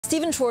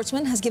Stephen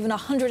Schwarzman has given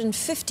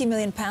 £150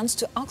 million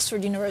to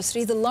Oxford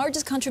University, the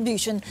largest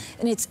contribution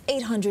in its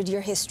 800-year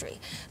history.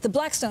 The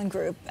Blackstone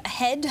Group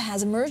head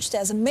has emerged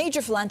as a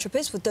major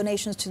philanthropist with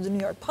donations to the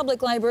New York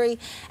Public Library,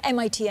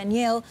 MIT and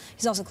Yale.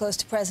 He's also close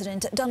to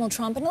President Donald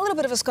Trump and a little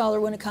bit of a scholar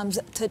when it comes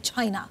to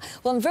China.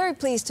 Well, I'm very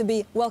pleased to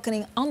be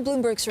welcoming on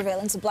Bloomberg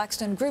Surveillance the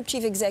Blackstone Group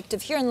Chief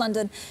Executive here in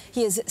London.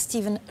 He is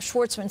Stephen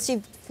Schwarzman.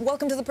 Steve,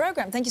 welcome to the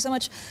program. Thank you so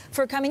much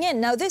for coming in.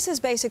 Now, this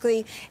is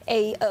basically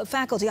a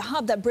faculty, a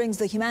hub that brings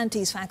the humanities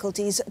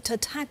faculties to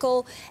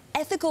tackle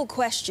ethical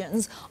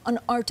questions on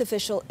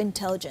artificial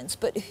intelligence.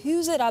 But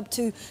who's it up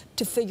to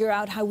figure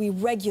out how we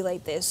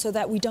regulate this so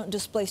that we don't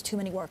displace too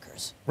many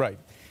workers? Right.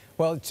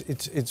 Well,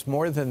 it's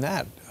more than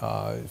that.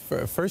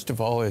 First of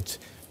all, it's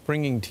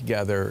bringing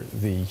together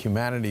the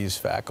humanities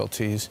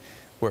faculties,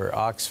 where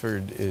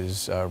Oxford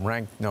is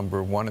ranked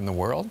 #1 in the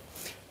world,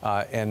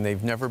 and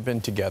they've never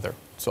been together.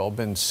 It's all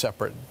been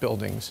separate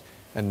buildings,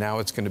 and now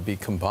it's going to be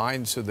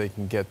combined so they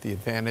can get the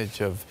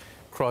advantage of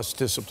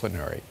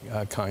cross-disciplinary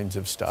kinds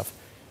of stuff.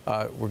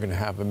 We're going to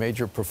have a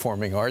major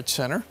performing arts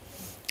center,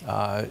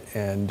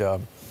 and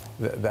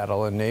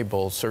that'll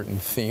enable certain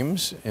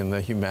themes in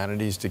the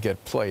humanities to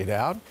get played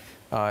out.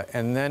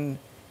 And then,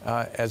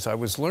 as I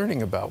was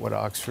learning about what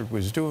Oxford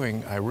was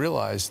doing, I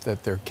realized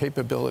that their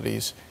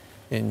capabilities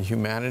in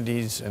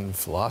humanities and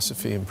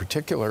philosophy in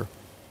particular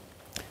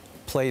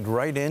played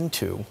right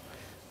into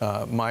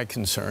my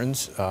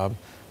concerns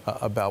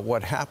about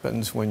what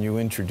happens when you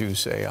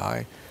introduce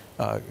AI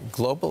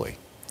globally,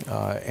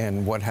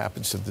 and what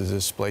happens to the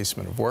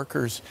displacement of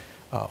workers,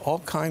 all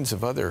kinds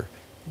of other,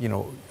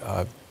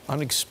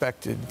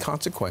 unexpected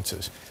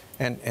consequences.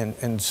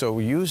 And so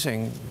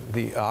using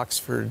the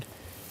Oxford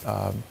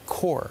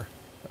core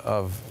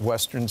of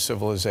Western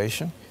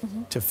civilization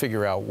to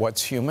figure out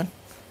what's human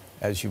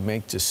as you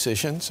make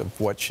decisions of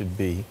what should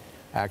be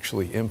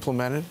actually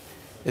implemented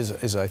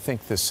is I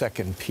think, the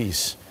second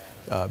piece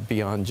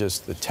beyond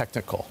just the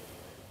technical.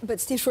 But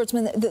Steve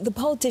Schwarzman, the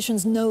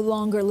politicians no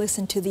longer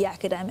listen to the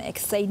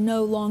academics. They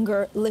no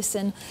longer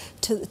listen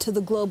to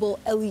the global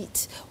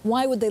elite.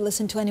 Why would they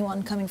listen to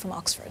anyone coming from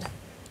Oxford?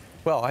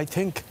 Well, I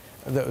think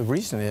the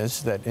reason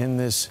is that in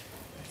this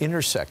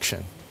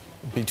intersection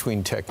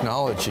between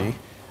technology,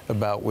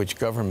 about which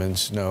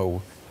governments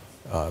know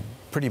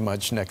pretty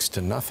much next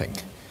to nothing,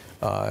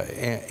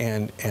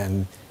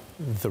 and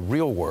the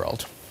real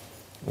world,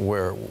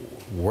 where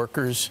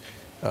workers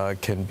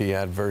can be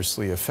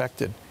adversely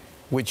affected,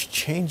 which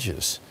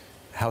changes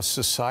how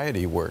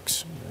society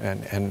works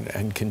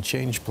and can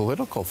change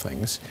political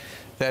things,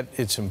 that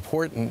it's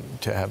important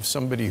to have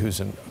somebody who's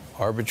an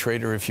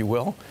arbitrator, if you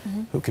will,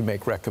 who can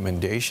make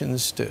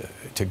recommendations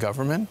to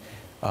government,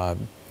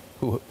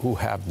 who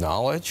have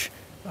knowledge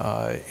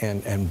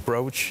and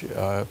broach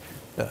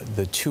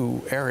the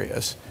two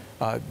areas,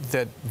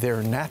 that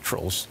they're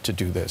naturals to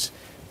do this.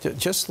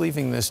 Just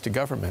leaving this to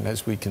government,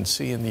 as we can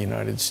see in the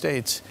United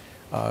States,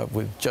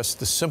 with just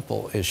the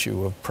simple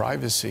issue of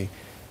privacy,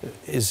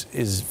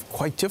 is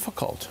quite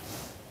difficult.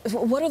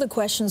 What are the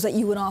questions that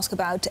you would ask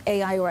about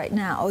AI right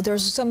now?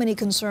 There's so many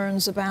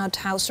concerns about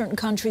how certain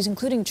countries,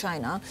 including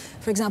China,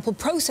 for example,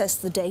 process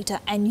the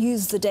data and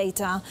use the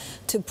data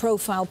to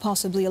profile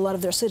possibly a lot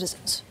of their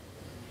citizens.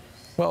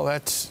 Well,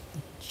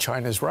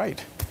 China's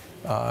right.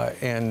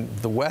 And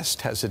the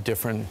West has a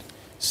different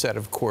set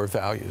of core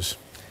values.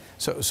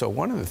 So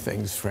one of the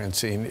things,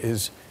 Francine,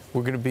 is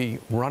we're going to be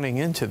running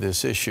into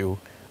this issue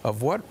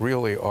of what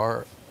really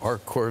are our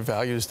core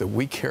values that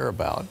we care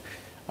about,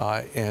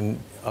 and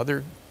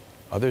other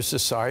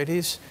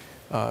societies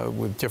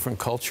with different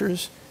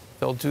cultures,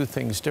 they'll do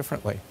things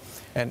differently.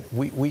 And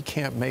we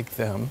can't make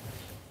them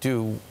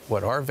do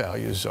what our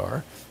values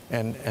are,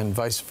 and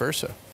vice versa.